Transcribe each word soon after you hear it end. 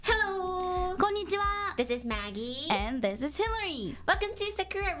こんにちは This is Maggie. And this is Hillary. Welcome to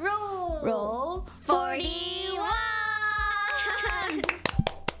Sakura Roll. Roll 41.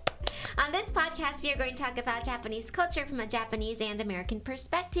 On this podcast, we are going to talk about Japanese culture from a Japanese and American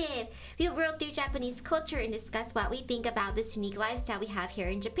perspective. We will roll through Japanese culture and discuss what we think about this unique lifestyle we have here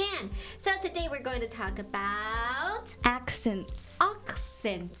in Japan. So today we're going to talk about Accents.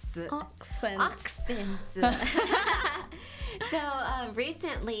 accents. So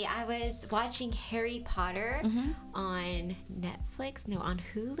recently I was watching Harry Potter on Netflix, no, on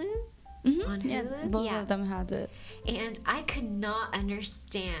Hulu. On Hulu, Yeah, both of them had it. And I could not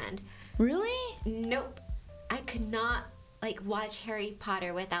understand. Really? Nope. I could not watch Harry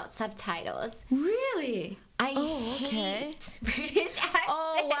Potter without subtitles. Really? I okay. hate British accents.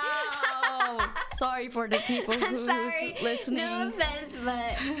 Oh, wow. Sorry for the people who's listening. No offense,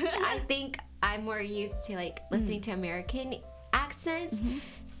 but I think I'm more used to listening to American accents.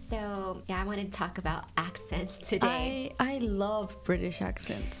 So yeah, I want to talk about accents today. I love British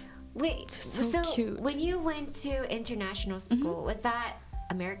accents. Wait, so cute. When you went to international school, was that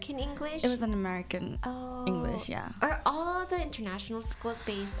American English? It was an American English, yeah. Are all the international schools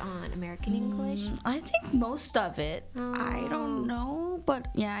based on American English? I think most of it. I don't know, but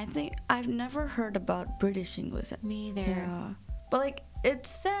yeah, I think I've never heard about British English. Me either. Yeah. But it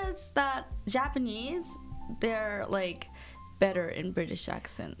says that Japanese, they're better in British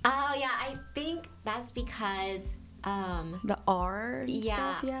accents. Oh yeah, I think that's because The R and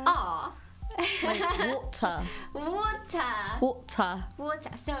stuff, yeah. Aw. Water. Water.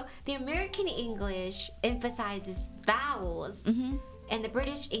 So the American English emphasizes vowels, and the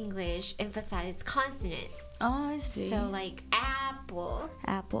British English emphasizes consonants. Oh, I see. So apple.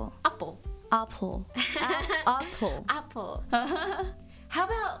 Apple. Apple. Apple. Apple. Apple. How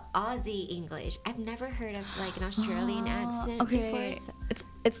about Aussie English? I've never heard of an Australian accent before. So.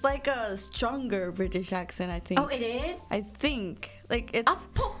 It's like a stronger British accent, I think. Oh, it is? I think. It's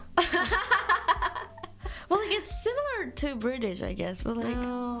Apple. well, it's similar to British, I guess, but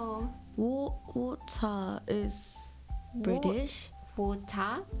water is British.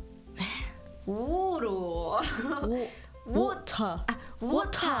 Water. Water. Water.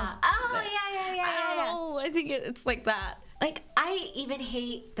 Water. Oh, yeah. I don't know. I think it's like that. I even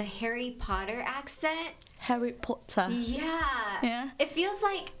hate the Harry Potter accent. Harry Potter. Yeah. It feels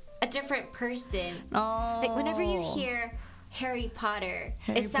like a different person. Oh. Whenever you hear Harry Potter,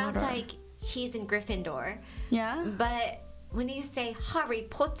 it sounds like he's in Gryffindor. Yeah. But when you say Harry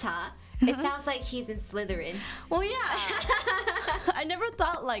Potter, it sounds like he's in Slytherin. Well, yeah. I never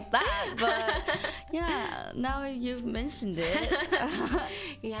thought like that, but yeah, now you've mentioned it.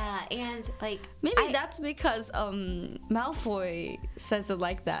 Yeah, and maybe that's because Malfoy says it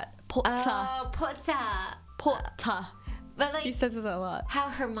like that. Potter. Oh, Potter. Potter. But he says it a lot. How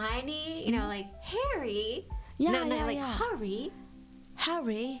Hermione, Harry. Yeah, Harry.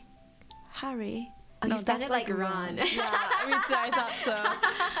 Harry. Oh, no, you sounded like Ron. Yeah, me too. I thought so.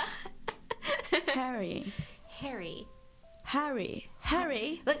 Harry.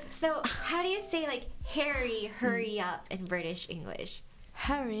 Look, so how do you say Harry, hurry up in British English?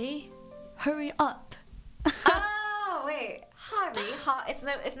 Harry, hurry up. Oh, wait.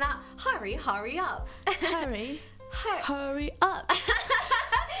 It's not hurry up. Harry, hurry up.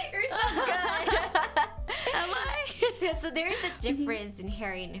 You're so good. Am I? Yeah, so there is a difference in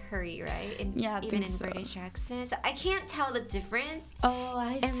Harry and hurry, right? Even in British accents. So I can't tell the difference. Oh,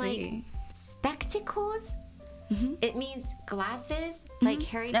 I see. Spectacles, it means glasses, like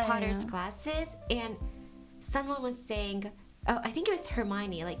Harry Potter's glasses. And someone was saying, I think it was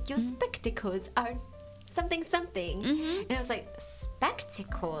Hermione, your spectacles are something. And I was like,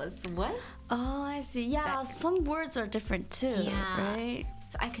 spectacles? What? Oh, I see. Yeah, some words are different too, right?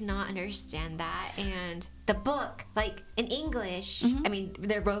 So I could not understand that. And the book, in English, I mean,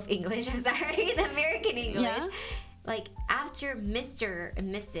 they're both English, I'm sorry, the American English. After Mr.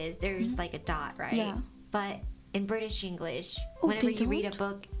 and Mrs., there's a dot, right? Yeah. But in British English, whenever you read a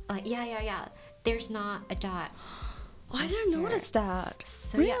book, there's not a dot. Oh, I didn't notice that.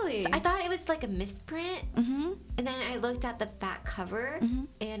 So, really? Yeah. So I thought it was a misprint. And then I looked at the back cover,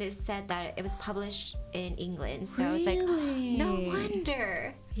 and it said that it was published in England. So I was like, oh, no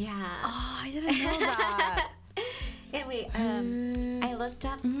wonder. Yeah. Oh, I didn't know that. Anyway, I looked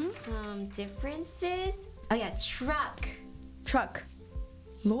up some differences. Oh yeah, truck.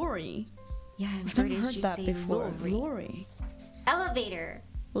 Lorry. Yeah, in I've British never heard you that say before. lorry. Lorry. Elevator.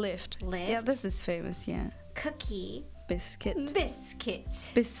 Lift. Yeah, this is famous, yeah. Cookie. Biscuit.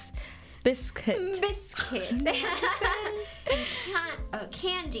 Biscuit. Biscuit. And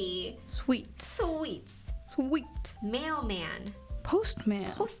candy. Sweets. Sweets. Sweet. Mailman.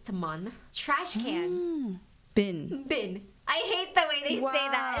 Postman. Postman. Trash can. Bin. Bin. I hate the way they say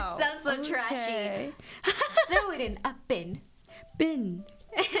that. It sounds so trashy. Throw it in a bin. Bin.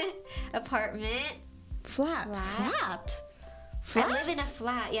 Apartment. Flat. I live in a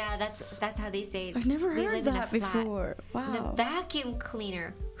flat. Yeah, that's how they say. I've never we heard live that in a flat. before. Wow. The vacuum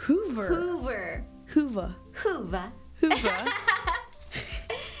cleaner. Hoover.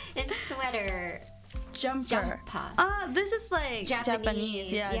 And sweater. Jumper. This is like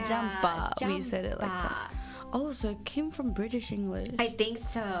Japanese. Yeah, jumper. We said it like that. Oh, so it came from British English. I think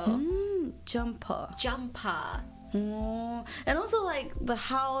so. Jumper. Oh. And also like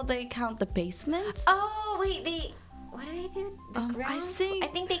how they count the basement. Oh wait, what do they do? The ground. I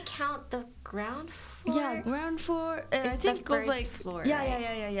think they count the ground floor. Yeah, ground floor. I think it goes like floor.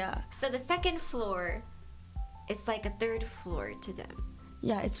 Yeah. So the second floor is like a third floor to them.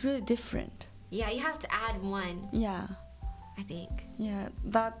 Yeah, it's really different. Yeah, you have to add one. Yeah. I think. Yeah,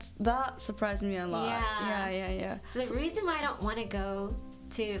 that surprised me a lot. Yeah. So the reason why I don't want to go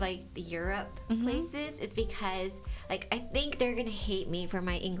to like the Europe places is because like I think they're gonna hate me for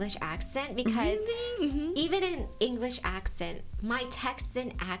my English accent because even in English accent, my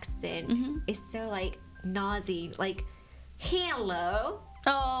Texan accent is so like nauseating. Like, hello.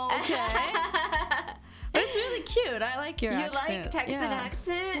 Oh, okay. But it's really cute. I like your accent. You like Texan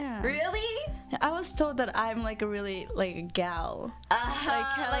accent? Yeah. Really? I was told that I'm like a really like a gal.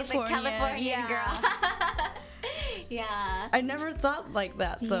 Like the Californian girl. Yeah. I never thought like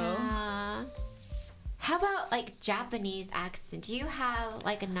that though. Yeah. How about like Japanese accent? Do you have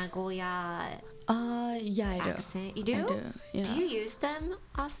like a Nagoya yeah, I do. accent? You do? I do. Yeah. Do you use them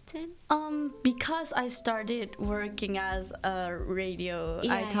often? Because I started working as a radio,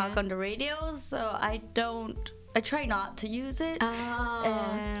 I talk on the radio, so I try not to use it.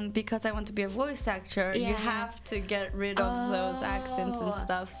 And because I want to be a voice actor, you have to get rid of those accents and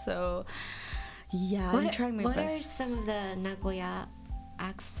stuff. So yeah, I'm trying my best. What are some of the Nagoya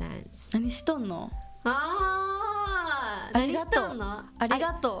accents? 何しとんの? 何しとんの? あり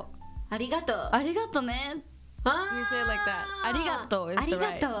がとう. ありがとう. ありがとね. We say it like that. ありがとう is the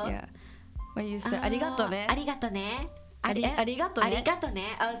right. Yeah. When you say ありがとね. ありがとね. ありがとね. ありがと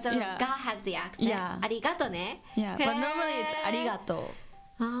ね. Oh, so Ga has the accent. Yeah. ありがとね. Yeah, but normally it's ありがと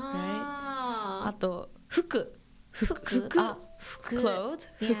う. Right? あと、服. 服. Clothes.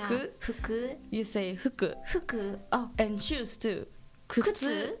 服. You say 服. 服. Oh. And shoes too.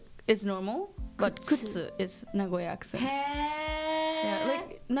 靴 is normal, but 靴 is Nagoya accent. Yeah,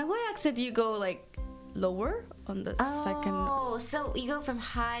 like Nagoya accent, you go like lower on the second. Oh, so you go from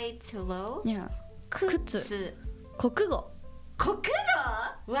high to low? Yeah. 靴. 国語. 国語?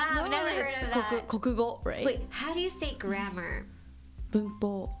 Wow, I've never heard of that. 国語, right? Wait, how do you say grammar? 文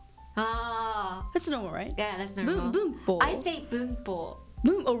法. Oh. That's normal, right? Yeah, that's normal. 文法. I say 文法.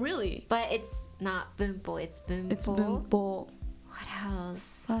 Oh, really? But it's not 文法, it's 文法. It's 文法.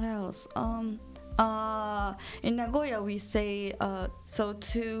 What else? In Nagoya we say so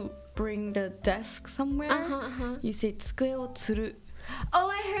to bring the desk somewhere. You say 机を吊る. Oh,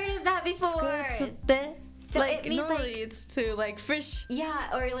 I heard of that before. 机を吊って. So like it means normally like, it's to like fish.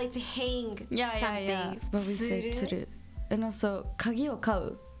 Yeah, or like to hang something. Yeah. But we say 吊る. And also 鍵を買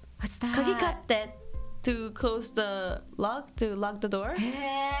う. What's that? 鍵買って to close the lock, to lock the door.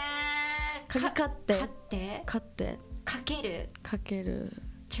 鍵買って. 買って. かける. かける.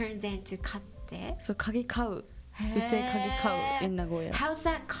 Turns into 買って. So 鍵買う. We say 鍵買う in Nagoya. How's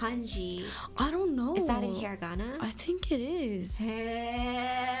that kanji? I don't know. Is that in hiragana? I think it is.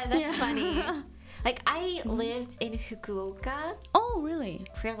 That's funny. Like I lived in Fukuoka. Oh, really?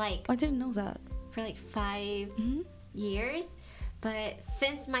 For like I didn't know that. For like 5 years, but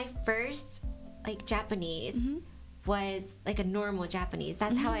since my first like Japanese was like a normal Japanese,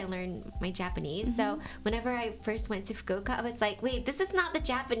 that's how I learned my Japanese. So whenever I first went to Fukuoka, I was like, wait, this is not the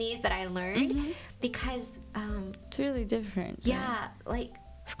Japanese that I learned because it's really different. Yeah, like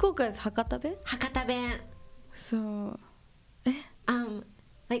Fukuoka is Hakata ben? Hakata ben. So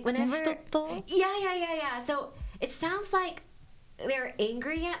like whenever yeah. So it sounds like they're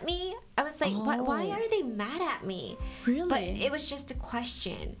angry at me. I was like, why are they mad at me? Really? But it was just a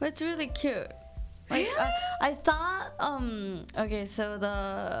question. But it's really cute. Like, Really? I thought okay, so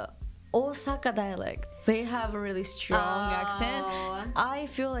the Osaka dialect, they have a really strong accent. I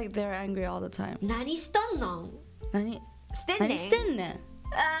feel like they're angry all the time. 何しとんの? 何してんねん? してんねん?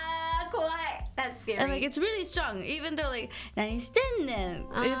 怖い. That's scary. And like it's really strong, even though like 何してんねん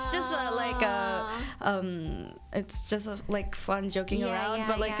it's just it's just like fun joking around,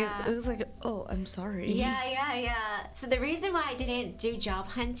 but like it was like, oh, I'm sorry. Yeah. So the reason why I didn't do job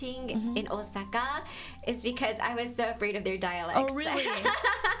hunting in Osaka is because I was so afraid of their dialects. Oh, really?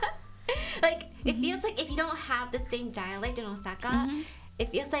 Like it feels like if you don't have the same dialect in Osaka, it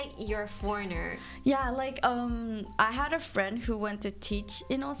feels like you're a foreigner. Yeah, like I had a friend who went to teach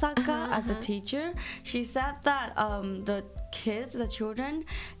in Osaka as a teacher. She said that the kids, the children,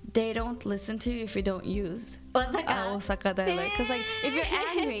 they don't listen to you if you don't use Osaka dialect. Because like if you're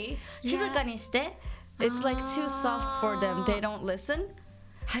angry, 静かにして it's like too soft for them. They don't listen.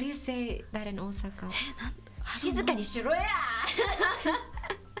 How do you say that in Osaka? 静かにしろや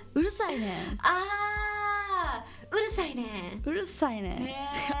うるさいねん。うるさいねん。うるさいねん。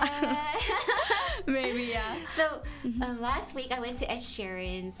Maybe, yeah. So last week I went to Ed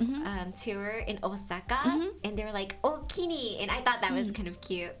Sheeran's tour in Osaka, and they were like, Okini, and I thought that was kind of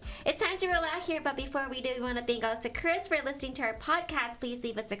cute. It's time to roll out here, but before we do, we want to thank also Chris for listening to our podcast. Please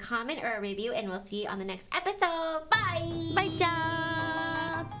leave us a comment or a review, and we'll see you on the next episode. Bye! Bye, ちゃん